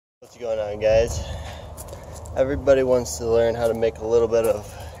What's going on, guys? Everybody wants to learn how to make a little bit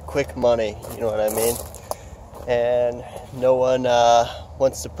of quick money, you know what I mean? And no one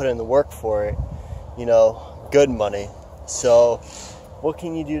wants to put in the work for it, you know, good money. So what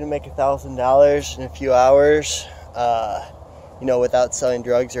can you do to make $1,000 in a few hours, you know, without selling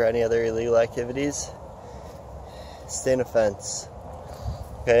drugs or any other illegal activities? Stay in a fence.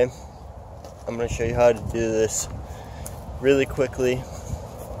 Okay? I'm going to show you how to do this really quickly.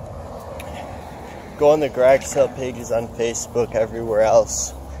 Go on the garage sale pages on Facebook, everywhere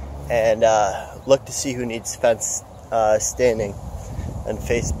else, and look to see who needs fence standing on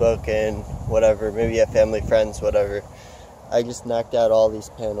Facebook and whatever. Maybe you have family, friends, whatever. I just knocked out all these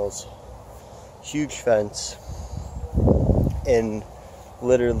panels. Huge fence in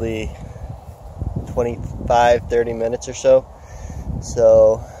literally 25-30 minutes or so.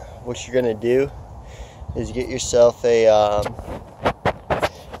 So what you're gonna do is get yourself a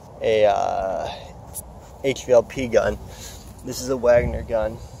HVLP gun. This is a Wagner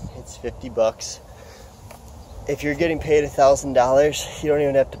gun. It's 50 bucks. If you're getting paid $1,000, you don't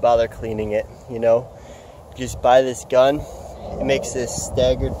even have to bother cleaning it, you know. Just buy this gun. It makes this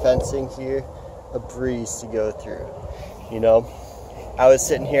staggered fencing here a breeze to go through, you know. I was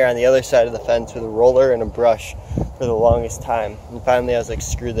sitting here on the other side of the fence with a roller and a brush for the longest time, and finally I was like,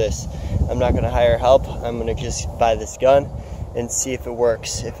 screw this. I'm not going to hire help. I'm going to just buy this gun and see if it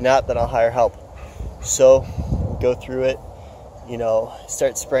works. If not, then I'll hire help. So go through it, you know,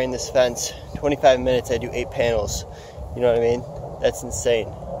 start spraying this fence. 25 minutes I do 8 panels. You know what I mean? That's insane.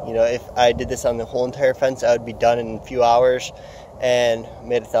 You know, if I did this on the whole entire fence, I would be done in a few hours and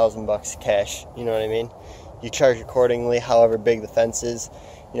made $1,000 cash. You know what I mean? You charge accordingly, however big the fence is.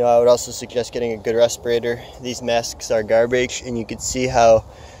 You know, I would also suggest getting a good respirator. These masks are garbage, and you could see how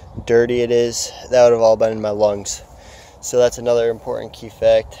dirty it is. That would have all been in my lungs. So that's another important key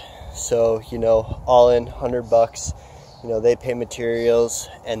fact. So, you know, all in $100. You know, they pay materials,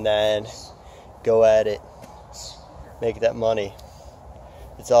 and then go at it. Make that money.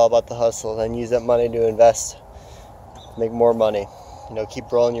 It's all about the hustle. Then use that money to invest. Make more money. You know,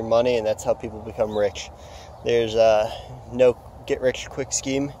 keep rolling your money, and that's how people become rich. There's no get-rich-quick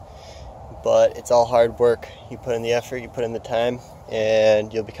scheme, but it's all hard work. You put in the effort, you put in the time,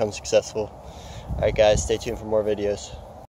 and you'll become successful. Alright guys, stay tuned for more videos.